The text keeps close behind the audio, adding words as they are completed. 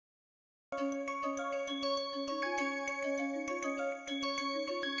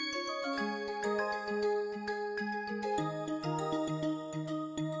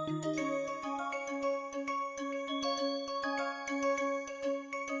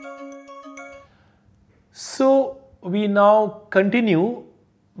So we now continue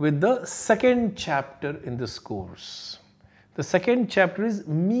with the second chapter in this course. The second chapter is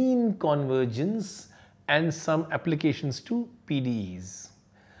mean convergence and some applications to PDEs.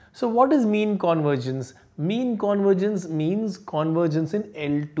 So what is mean convergence? Mean convergence means convergence in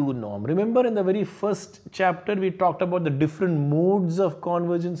L2 norm. Remember in the very first chapter we talked about the different modes of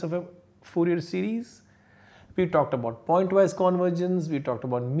convergence of a Fourier series. We talked about pointwise convergence, we talked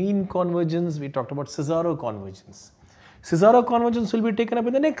about mean convergence, we talked about Cesaro convergence. Cesaro convergence will be taken up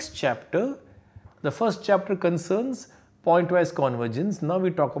in the next chapter. The first chapter concerns pointwise convergence. Now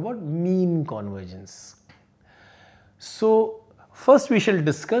we talk about mean convergence. So first we shall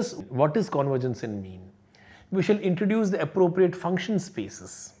discuss what is convergence in mean. We shall introduce the appropriate function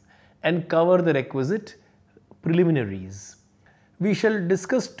spaces and cover the requisite preliminaries. We shall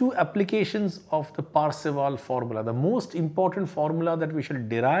discuss two applications of the Parseval formula. The most important formula that we shall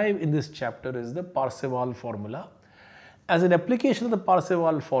derive in this chapter is the Parseval formula. As an application of the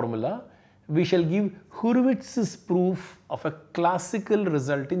Parseval formula, we shall give Hurwitz's proof of a classical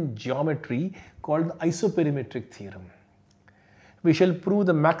result in geometry called the isoperimetric theorem. We shall prove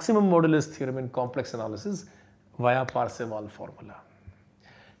the maximum modulus theorem in complex analysis via Parseval formula.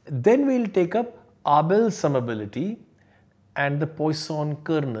 Then we will take up Abel's summability and the Poisson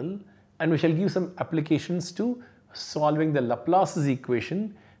kernel, and we shall give some applications to solving the Laplace's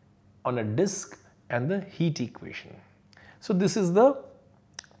equation on a disk and the heat equation. So this is the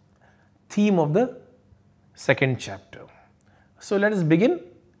theme of the second chapter. So let us begin.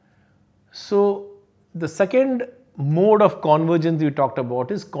 So the second mode of convergence we talked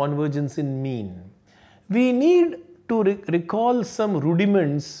about is convergence in mean. We need to recall some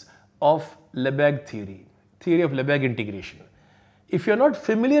rudiments of Lebesgue theory of Lebesgue integration. If you are not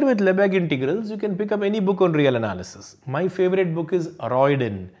familiar with Lebesgue integrals, you can pick up any book on real analysis. My favorite book is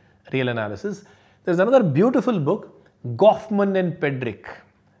Royden, Real Analysis. There is another beautiful book, Goffman and Pedrick,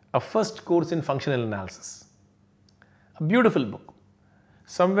 a first course in functional analysis. A beautiful book.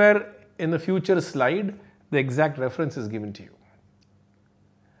 Somewhere in the future slide, the exact reference is given to you.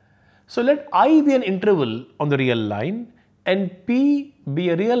 So let I be an interval on the real line and P be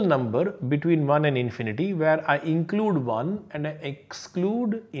a real number between 1 and infinity, where I include 1 and I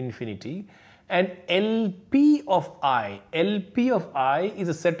exclude infinity, and LP of I is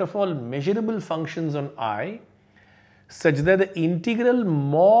a set of all measurable functions on I such that the integral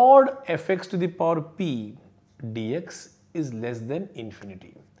mod fx to the power p dx is less than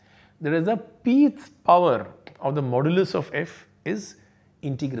infinity. There is a pth power of the modulus of f is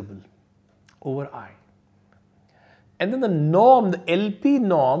integrable over I. And then the norm, the LP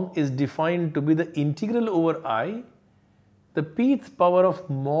norm, is defined to be the integral over I, the pth power of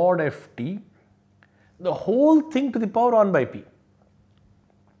mod ft, the whole thing to the power 1 by p.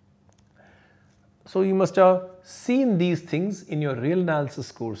 So you must have seen these things in your real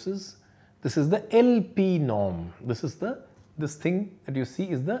analysis courses. This is the LP norm. This thing that you see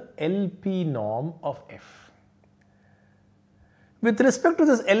is the LP norm of f. With respect to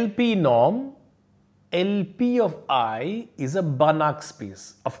this LP norm, LP of I is a Banach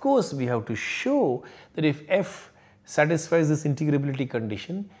space. Of course, we have to show that if f satisfies this integrability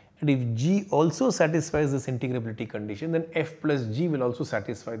condition and if g also satisfies this integrability condition, then f plus g will also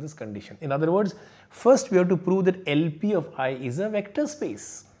satisfy this condition. In other words, first we have to prove that LP of I is a vector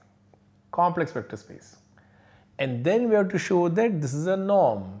space, complex vector space. And then we have to show that this is a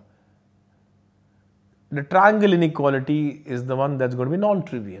norm. The triangle inequality is the one that's going to be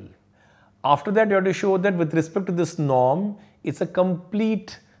non-trivial. After that, you have to show that with respect to this norm, it's a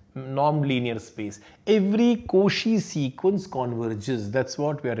complete normed linear space. Every Cauchy sequence converges. That's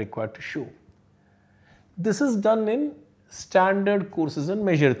what we are required to show. This is done in standard courses on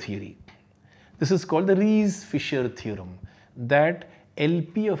measure theory. This is called the Rees-Fisher theorem, that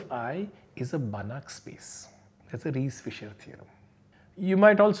LP of I is a Banach space. That's a Rees-Fisher theorem. You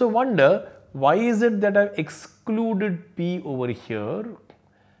might also wonder, why is it that I've excluded P over here?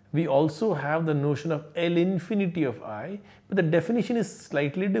 We also have the notion of L infinity of I, but the definition is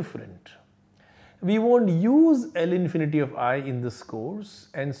slightly different. We won't use L infinity of I in this course,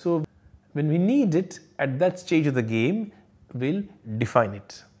 and so when we need it at that stage of the game, we'll define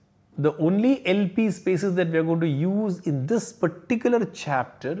it. The only LP spaces that we are going to use in this particular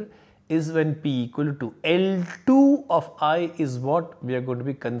chapter is when P equal to L2 of I is what we are going to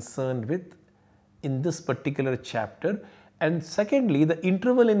be concerned with in this particular chapter. And secondly, the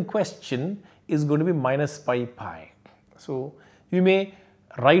interval in question is going to be minus pi pi. So you may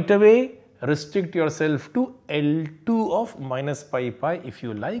right away restrict yourself to L2 of minus pi pi if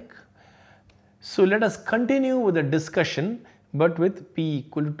you like. So let us continue with the discussion, but with p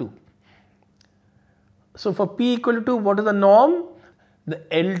equal to 2. So for p equal to 2, what is the norm? The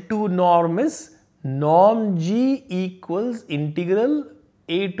L2 norm is norm g equals integral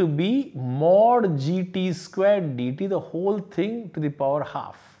a to b mod gt squared dt, the whole thing to the power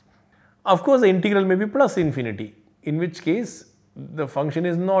half. Of course, the integral may be plus infinity, in which case the function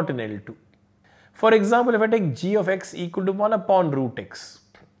is not in L2. For example, if I take g of x equal to 1 upon root x,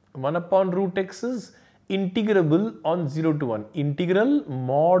 1 upon root x is integrable on 0 to 1. Integral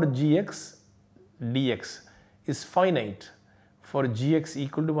mod gx dx is finite for gx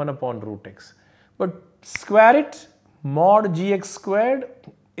equal to 1 upon root x. But square it, mod gx squared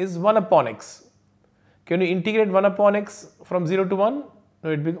is 1 upon x. Can you integrate 1 upon x from 0 to 1? No,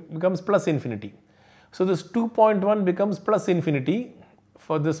 it becomes plus infinity. So this 2.1 becomes plus infinity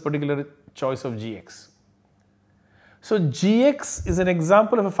for this particular choice of gx. So gx is an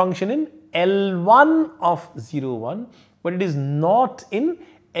example of a function in L1 of 0, 1, but it is not in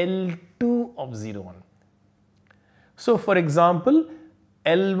L2 of 0, 1. So for example,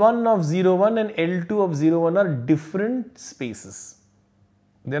 L1 of 0, 1 and L2 of 0, 1 are different spaces.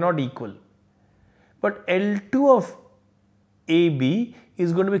 They are not equal. But L2 of AB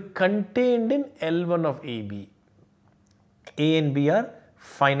is going to be contained in L1 of AB. A and B are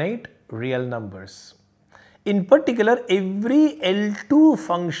finite real numbers. In particular, every L2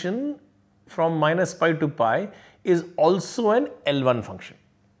 function from minus pi to pi is also an L1 function.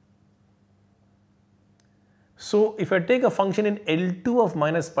 So if I take a function in L2 of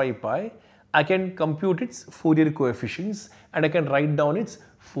minus pi pi, I can compute its Fourier coefficients and I can write down its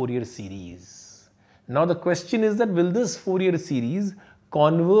Fourier series. Now the question is that will this Fourier series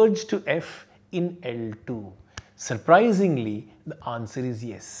converge to f in L2? Surprisingly, the answer is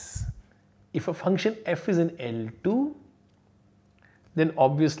yes. If a function f is in L2, then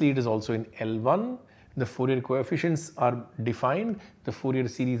obviously it is also in L1. The Fourier coefficients are defined, the Fourier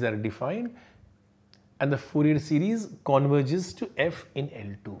series are defined, and the Fourier series converges to f in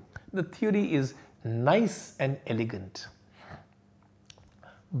L2. The theory is nice and elegant.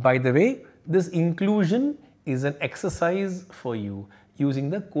 By the way, this inclusion is an exercise for you using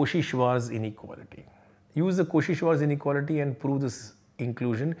the Cauchy-Schwarz inequality. Use the Cauchy-Schwarz inequality and prove this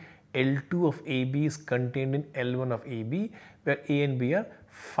inclusion. L2 of AB is contained in L1 of AB, where A and B are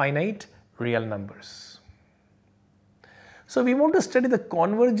finite real numbers. So we want to study the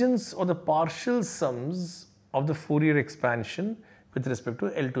convergence or the partial sums of the Fourier expansion with respect to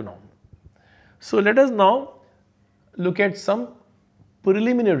L2 norm. So let us now look at some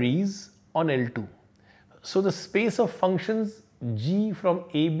preliminaries on L2. So the space of functions g from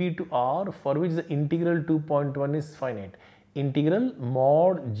AB to R for which the integral 2.1 is finite. Integral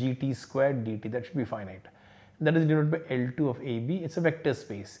mod gt squared dt, that should be finite. That is denoted by L2 of AB. It's a vector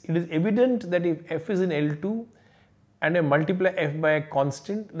space. It is evident that if f is in L2 and I multiply f by a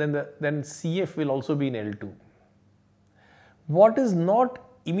constant, then CF will also be in L2. What is not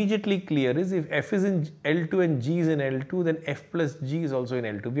immediately clear is if f is in L2 and g is in L2, then f plus g is also in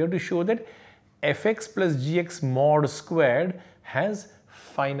L2. We have to show that fx plus gx mod squared has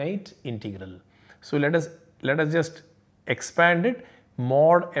finite integral. So let us just expand it.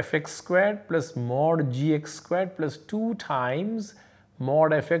 Mod fx squared plus mod gx squared plus 2 times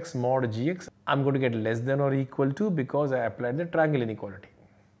mod fx mod gx. I'm going to get less than or equal to because I applied the triangle inequality.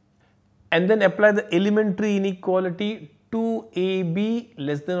 And then apply the elementary inequality 2ab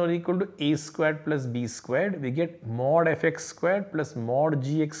less than or equal to a squared plus b squared. We get mod fx squared plus mod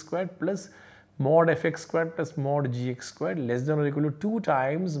gx squared plus mod fx squared plus mod gx squared less than or equal to 2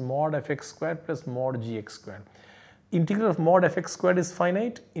 times mod fx squared plus mod gx squared. Integral of mod fx squared is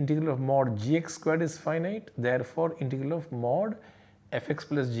finite, integral of mod gx squared is finite, therefore integral of mod fx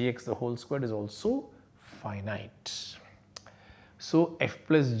plus gx the whole squared is also finite. So f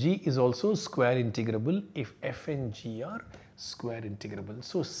plus g is also square integrable if f and g are square integrable.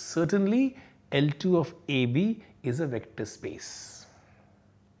 So certainly L2 of AB is a vector space.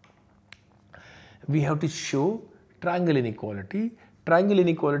 We have to show triangle inequality. Triangle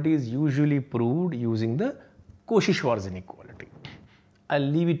inequality is usually proved using the Cauchy-Schwarz inequality. I'll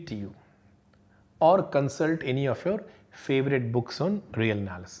leave it to you, or consult any of your favorite books on real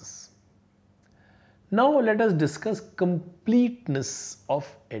analysis. Now let us discuss completeness of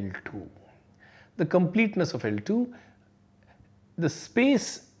L2. The completeness of L2, the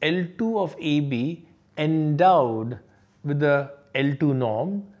space L2 of AB endowed with the L2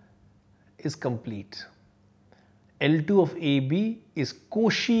 norm is complete. L2 of AB is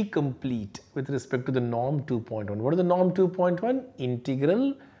Cauchy complete with respect to the norm 2.1. What is the norm 2.1?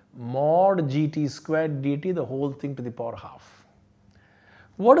 Integral mod gt squared dt, the whole thing to the power half.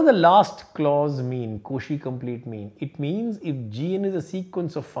 What does the last clause mean, Cauchy complete mean? It means if Gn is a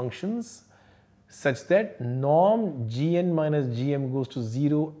sequence of functions such that norm Gn minus Gm goes to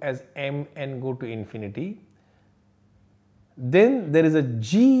 0 as Mn go to infinity, then there is a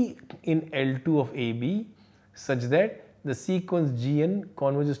G in L2 of AB such that the sequence Gn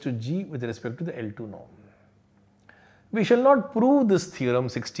converges to G with respect to the L2 norm. We shall not prove this theorem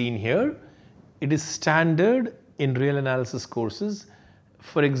 16 here. It is standard in real analysis courses.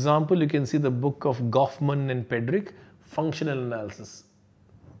 For example, you can see the book of Goffman and Pedrick, Functional Analysis.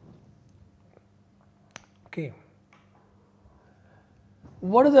 Okay.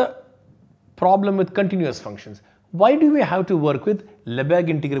 What is the problem with continuous functions? Why do we have to work with Lebesgue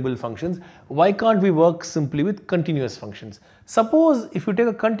integrable functions? Why can't we work simply with continuous functions? Suppose if you take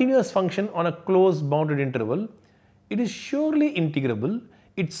a continuous function on a closed bounded interval, it is surely integrable,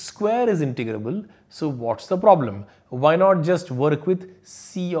 its square is integrable, so what's the problem? Why not just work with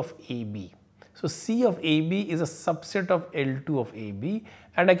C of AB? So C of AB is a subset of L2 of AB,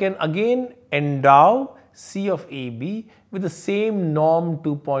 and I can again endow C of AB with the same norm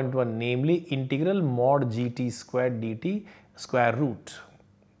 2.1, namely integral mod gt squared dt square root.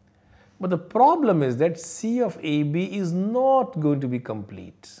 But the problem is that C of AB is not going to be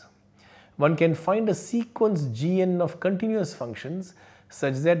complete. One can find a sequence Gn of continuous functions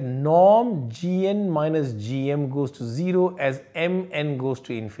such that norm Gn minus Gm goes to 0 as Mn goes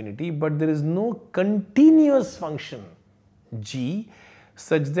to infinity, but there is no continuous function G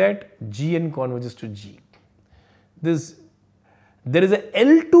such that Gn converges to G. There is a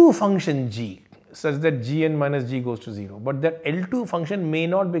L2 function G such that Gn minus G goes to 0, but that L2 function may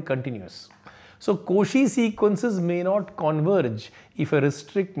not be continuous. So Cauchy sequences may not converge if I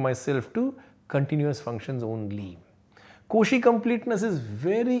restrict myself to continuous functions only. Cauchy completeness is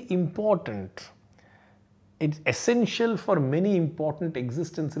very important. It's essential for many important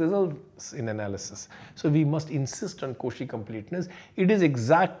existence results in analysis. So we must insist on Cauchy completeness. It is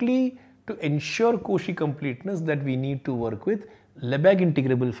exactly to ensure Cauchy completeness that we need to work with Lebesgue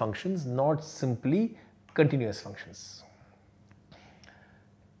integrable functions, not simply continuous functions.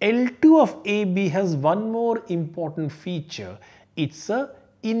 L2 of AB has one more important feature. It's a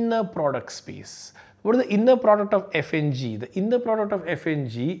inner product space. What is the inner product of f and g? The inner product of f and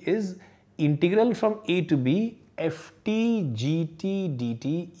g is integral from a to b ft gt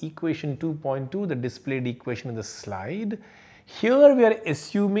dt, equation 2.2, the displayed equation in the slide. Here we are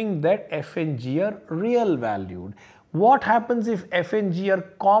assuming that f and g are real valued. What happens if f and g are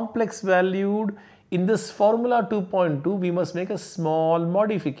complex valued? In this formula 2.2, we must make a small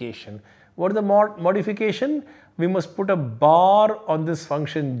modification. What is the modification? We must put a bar on this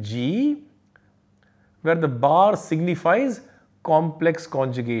function g, where the bar signifies complex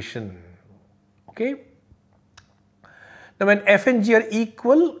conjugation. Okay. Now when f and g are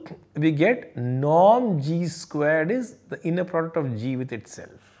equal, we get norm g squared is the inner product of g with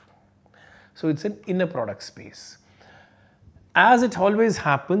itself. So it's an inner product space. As it always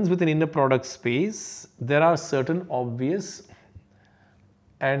happens with an inner product space, there are certain obvious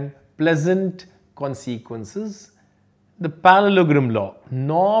and pleasant consequences. The parallelogram law,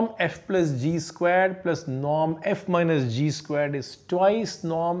 norm f plus g squared plus norm f minus g squared is twice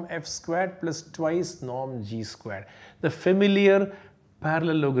norm f squared plus twice norm g squared. The familiar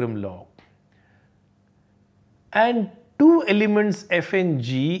parallelogram law. And two elements f and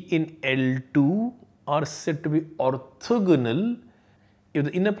g in L2 are said to be orthogonal if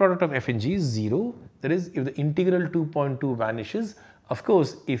the inner product of f and g is 0, that is if the integral 2.2 vanishes. Of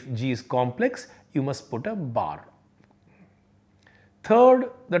course, if g is complex, you must put a bar.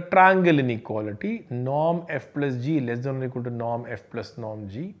 Third, the triangle inequality, norm f plus g less than or equal to norm f plus norm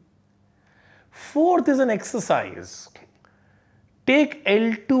g. Fourth is an exercise. Take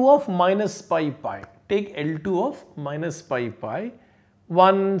L2 of minus pi pi. Take L2 of minus pi pi.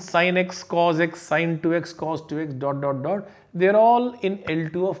 1 sin x cos x sin 2x cos 2x dot dot dot. They are all in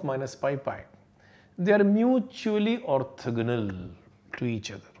L2 of minus pi pi. They are mutually orthogonal to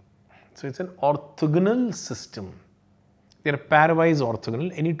each other. So it's an orthogonal system. They are pairwise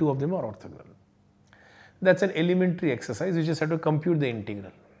orthogonal. Any two of them are orthogonal. That's an elementary exercise. You just have to compute the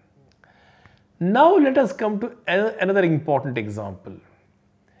integral. Now let us come to another important example.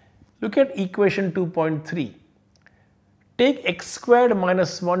 Look at equation 2.3. Take x squared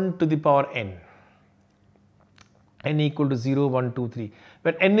minus 1 to the power n equal to 0, 1, 2, 3.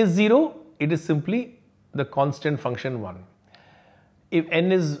 When n is 0, it is simply the constant function 1. If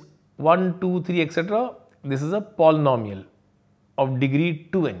n is 1, 2, 3, etc., this is a polynomial of degree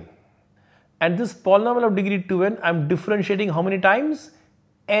 2n. And this polynomial of degree 2n, I am differentiating how many times?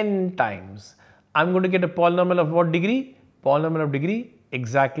 N times. I am going to get a polynomial of what degree? Polynomial of degree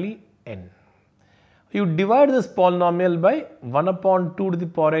exactly n. You divide this polynomial by 1 upon 2 to the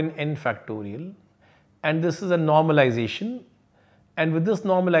power n factorial, and this is a normalization, and with this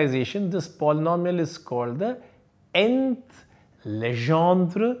normalization this polynomial is called the nth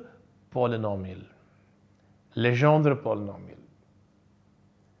Legendre polynomial. Legendre polynomial.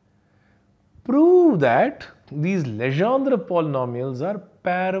 Prove that these Legendre polynomials are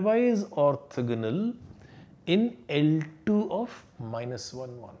pairwise orthogonal in L2 of minus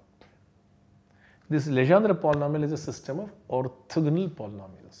 1, 1. This Legendre polynomial is a system of orthogonal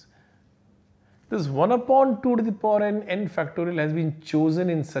polynomials. This 1 upon 2 to the power n factorial has been chosen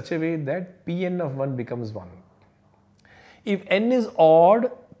in such a way that Pn of 1 becomes 1. If n is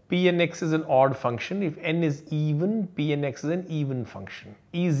odd, Pnx is an odd function. If n is even, Pnx is an even function.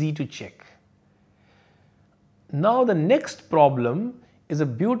 Easy to check. Now the next problem is a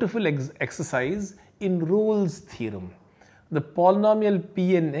beautiful exercise in Rolle's theorem. The polynomial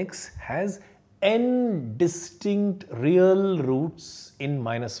Pnx has n distinct real roots in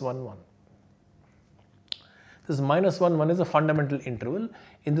minus 1, 1. This minus 1, 1 is a fundamental interval.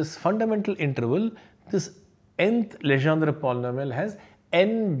 In this fundamental interval, this nth Legendre polynomial has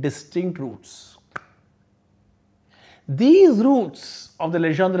n distinct roots. These roots of the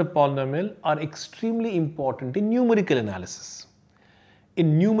Legendre polynomial are extremely important in numerical analysis,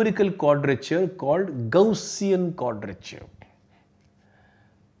 in numerical quadrature called Gaussian quadrature.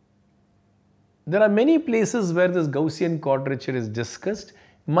 There are many places where this Gaussian quadrature is discussed.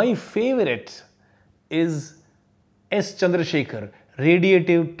 My favorite is S. Chandrasekhar,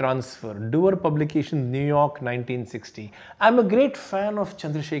 Radiative Transfer, Doer Publications, New York, 1960. I am a great fan of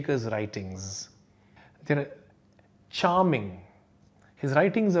Chandrasekhar's writings. They are charming. His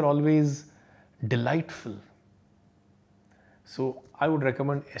writings are always delightful. So I would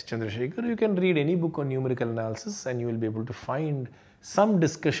recommend S. Chandrasekhar. You can read any book on numerical analysis and you will be able to find some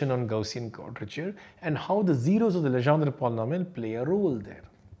discussion on Gaussian quadrature and how the zeros of the Legendre polynomial play a role there.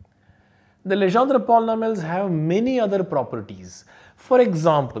 The Legendre polynomials have many other properties. For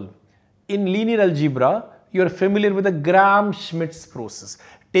example, in linear algebra, you are familiar with the Gram-Schmidt's process.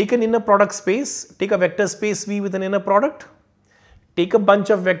 Take an inner product space, take a vector space V with an inner product, take a bunch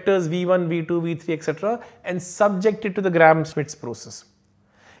of vectors V1, V2, V3, etc. and subject it to the Gram-Schmidt's process.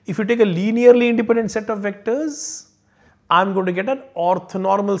 If you take a linearly independent set of vectors, I am going to get an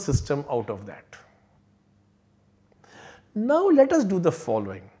orthonormal system out of that. Now let us do the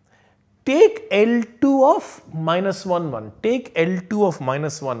following. Take L2 of minus 1, 1. Take L2 of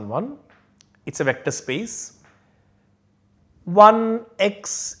minus 1, 1. It's a vector space. 1,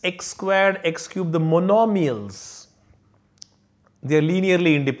 x, x squared, x cubed, the monomials. They are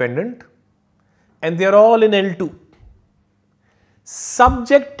linearly independent and they are all in L2.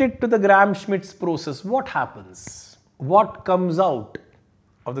 Subject it to the Gram-Schmidt's process. What happens? What comes out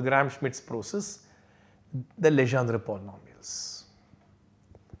of the Gram-Schmidt's process? The Legendre polynomials.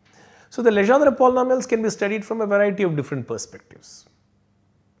 So the Legendre polynomials can be studied from a variety of different perspectives.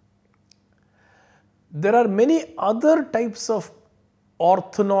 There are many other types of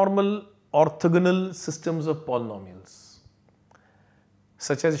orthogonal systems of polynomials,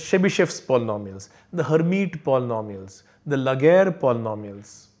 such as Chebyshev's polynomials, the Hermite polynomials, the Laguerre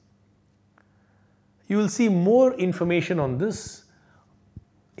polynomials. You will see more information on this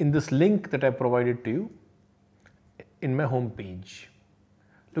in this link that I provided to you in my home page.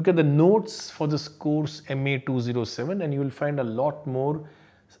 Look at the notes for this course MA 207 and you will find a lot more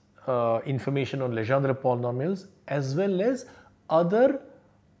information on Legendre polynomials as well as other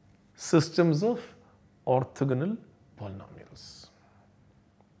systems of orthogonal polynomials.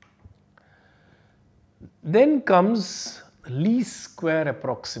 Then comes least square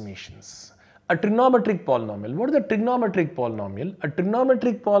approximations. A trigonometric polynomial. What is a trigonometric polynomial? A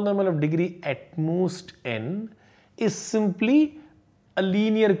trigonometric polynomial of degree at most n is simply a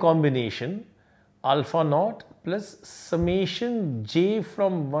linear combination alpha naught plus summation j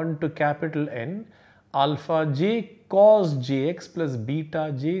from 1 to capital N alpha j cos jx plus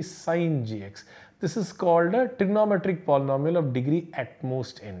beta j sin jx. This is called a trigonometric polynomial of degree at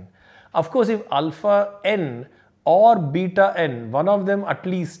most n. Of course, if alpha n or beta n, one of them at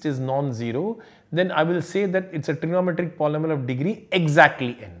least is non-zero, then I will say that it's a trigonometric polynomial of degree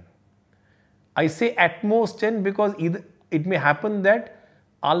exactly n. I say at most n because either it may happen that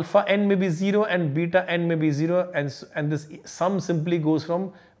alpha n may be 0 and beta n may be 0 and this sum simply goes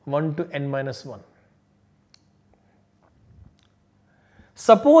from 1 to n minus 1.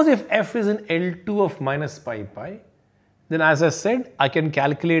 Suppose if f is in L2 of minus pi pi, then as I said, I can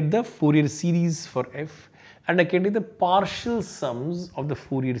calculate the Fourier series for f and I can take the partial sums of the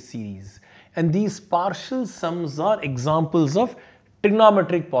Fourier series. And these partial sums are examples of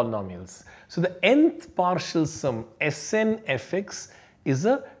trigonometric polynomials. So the nth partial sum Sn fx is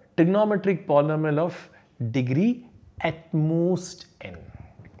a trigonometric polynomial of degree at most n.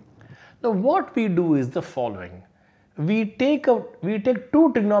 Now what we do is the following. We take two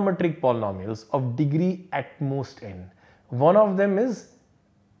trigonometric polynomials of degree at most n. One of them is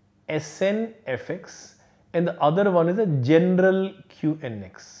Sn fx and the other one is a general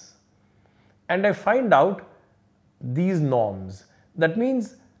Qnx. And I find out these norms. That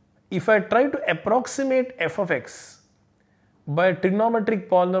means if I try to approximate f of x by a trigonometric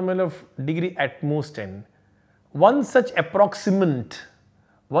polynomial of degree at most n, one such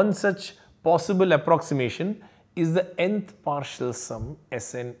possible approximation is the nth partial sum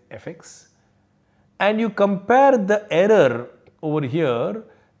Sn fx, and you compare the error over here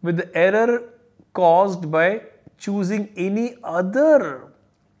with the error caused by choosing any other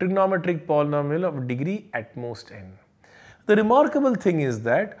trigonometric polynomial of degree at most n. The remarkable thing is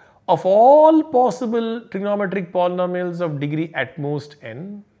that of all possible trigonometric polynomials of degree at most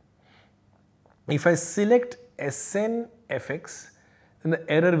n, if I select Sn fx, then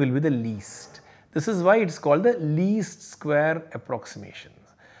the error will be the least. This is why it is called the least square approximation.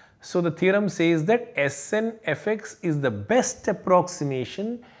 So the theorem says that Sn fx is the best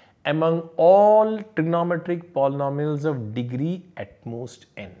approximation among all trigonometric polynomials of degree at most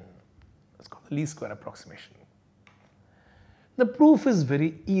n. It's called the least square approximation. The proof is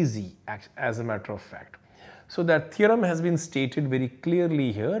very easy as a matter of fact. So that theorem has been stated very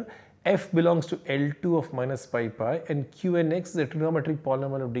clearly here. F belongs to L2 of minus pi pi and Qnx is a trigonometric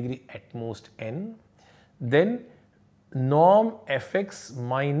polynomial of degree at most n. Then norm fx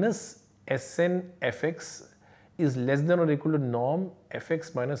minus Sn fx is less than or equal to norm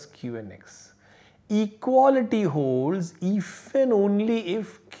fx minus Qnx. Equality holds if and only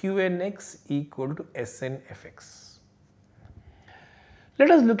if Qnx equal to Sn fx.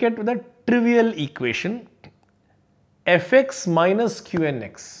 Let us look at the trivial equation fx minus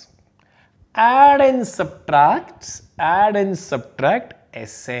Qnx. Add and subtract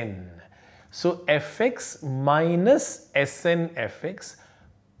Sn. So fx minus Sn fx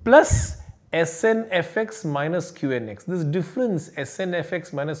plus Sn fx minus Qnx. This difference Sn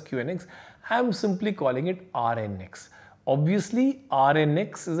fx minus Qnx, I am simply calling it Rnx. Obviously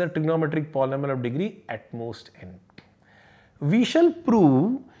Rnx is a trigonometric polynomial of degree at most n. We shall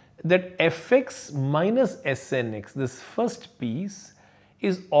prove that fx minus Snx, this first piece,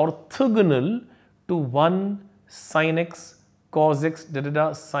 is orthogonal to 1 sin x cos x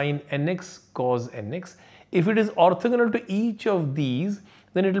sin nx cos nx. If it is orthogonal to each of these,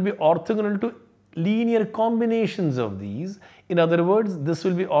 then it will be orthogonal to linear combinations of these. In other words, this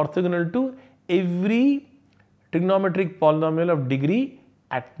will be orthogonal to every trigonometric polynomial of degree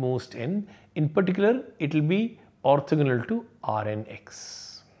at most n. In particular, it will be orthogonal to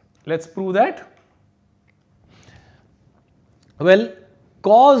Rnx. Let's prove that. Well,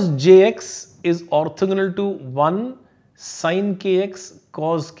 cos jx is orthogonal to 1 sin kx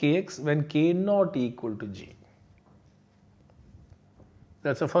cos kx when k not equal to j.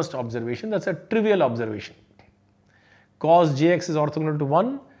 That's the first observation. That's a trivial observation. Cos jx is orthogonal to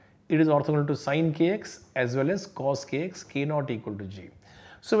 1. It is orthogonal to sin kx as well as cos kx, k not equal to j.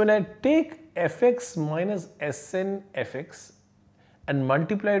 So when I take fx minus Sn fx and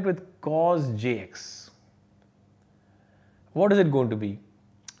multiply it with cos jx, what is it going to be?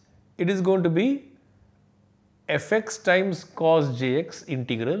 It is going to be fx times cos jx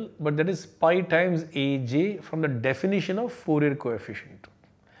integral, but that is pi times aj from the definition of Fourier coefficient,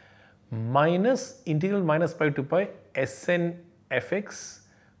 minus integral minus pi to pi Sn fx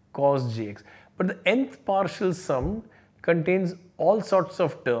cos jx. But the nth partial sum contains all sorts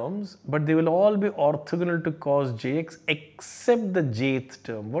of terms, but they will all be orthogonal to cos jx except the jth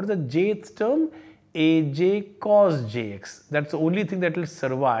term. What is the jth term? aj cos jx. That's the only thing that will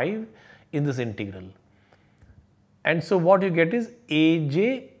survive in this integral. And so what you get is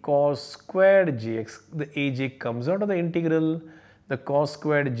aj cos squared jx. The aj comes out of the integral. The cos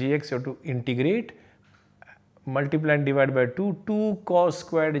squared jx you have to integrate, multiply and divide by 2. 2 cos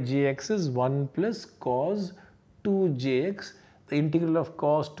squared jx is 1 plus cos 2 jx. The integral of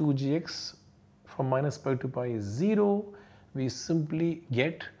cos 2 gx from minus pi to pi is 0. We simply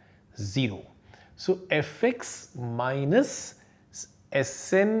get 0. So fx minus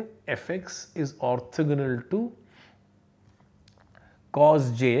Sn fx is orthogonal to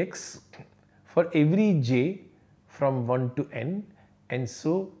cos jx for every j from 1 to n and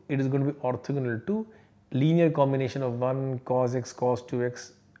so it is going to be orthogonal to linear combination of 1 cos x cos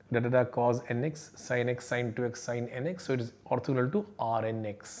 2x da da da cos nx sin 2x sin nx. So it is orthogonal to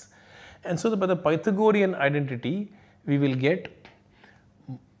Rnx. And so by the Pythagorean identity, we will get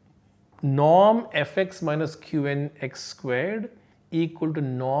norm fx minus qnx squared equal to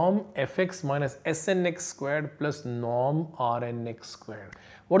norm fx minus snx squared plus norm Rnx squared.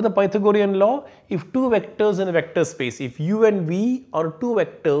 What is the Pythagorean law? If two vectors in a vector space, if u and v are two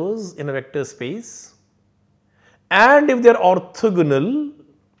vectors in a vector space, and if they are orthogonal,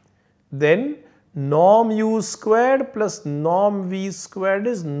 then norm u squared plus norm v squared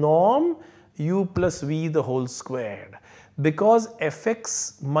is norm u plus v the whole squared. Because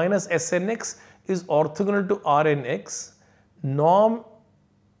fx minus snx is orthogonal to Rnx, norm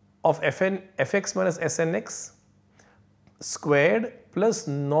of fx minus snx squared plus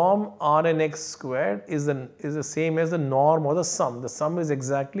norm Rnx squared is the same as the norm or the sum. The sum is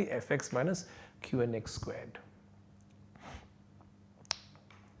exactly fx minus qnx squared.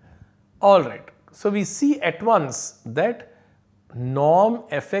 Alright, so we see at once that norm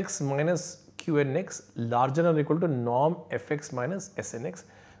fx minus qnx larger than or equal to norm fx minus snx.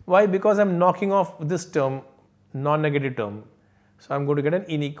 Why? Because I am knocking off this term, non-negative term. So I am going to get an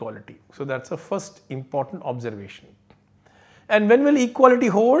inequality. So that is a first important observation. And when will equality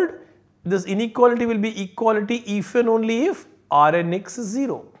hold? This inequality will be equality if and only if Rnx is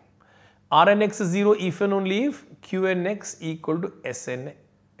 0. Rnx is 0 if and only if qnx equal to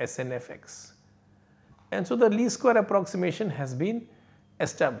snfx. And so the least square approximation has been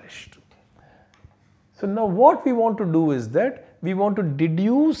established. So now what we want to do is that we want to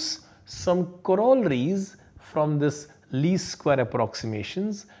deduce some corollaries from this least square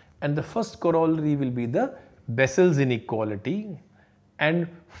approximations, and the first corollary will be the Bessel's inequality, and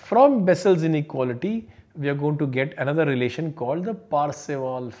from Bessel's inequality we are going to get another relation called the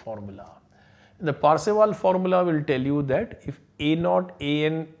Parseval formula. The Parseval formula will tell you that if a0,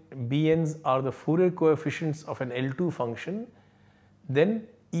 an, bn's are the Fourier coefficients of an L2 function, then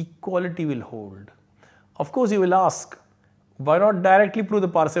equality will hold. Of course, you will ask, why not directly prove the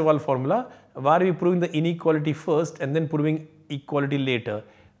Parseval formula? Why are we proving the inequality first and then proving equality later?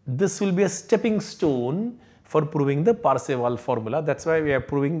 This will be a stepping stone for proving the Parseval formula. That's why we are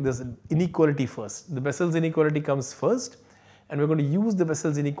proving this inequality first. The Bessel's inequality comes first, and we're going to use the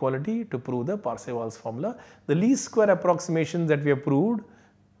Bessel's inequality to prove the Parseval's formula. The least square approximations that we have proved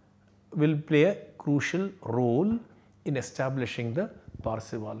will play a crucial role in establishing the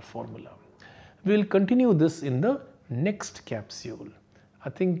Parseval formula. We will continue this in the next capsule. I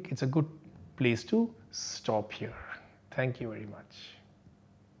think it's a good place to stop here. Thank you very much.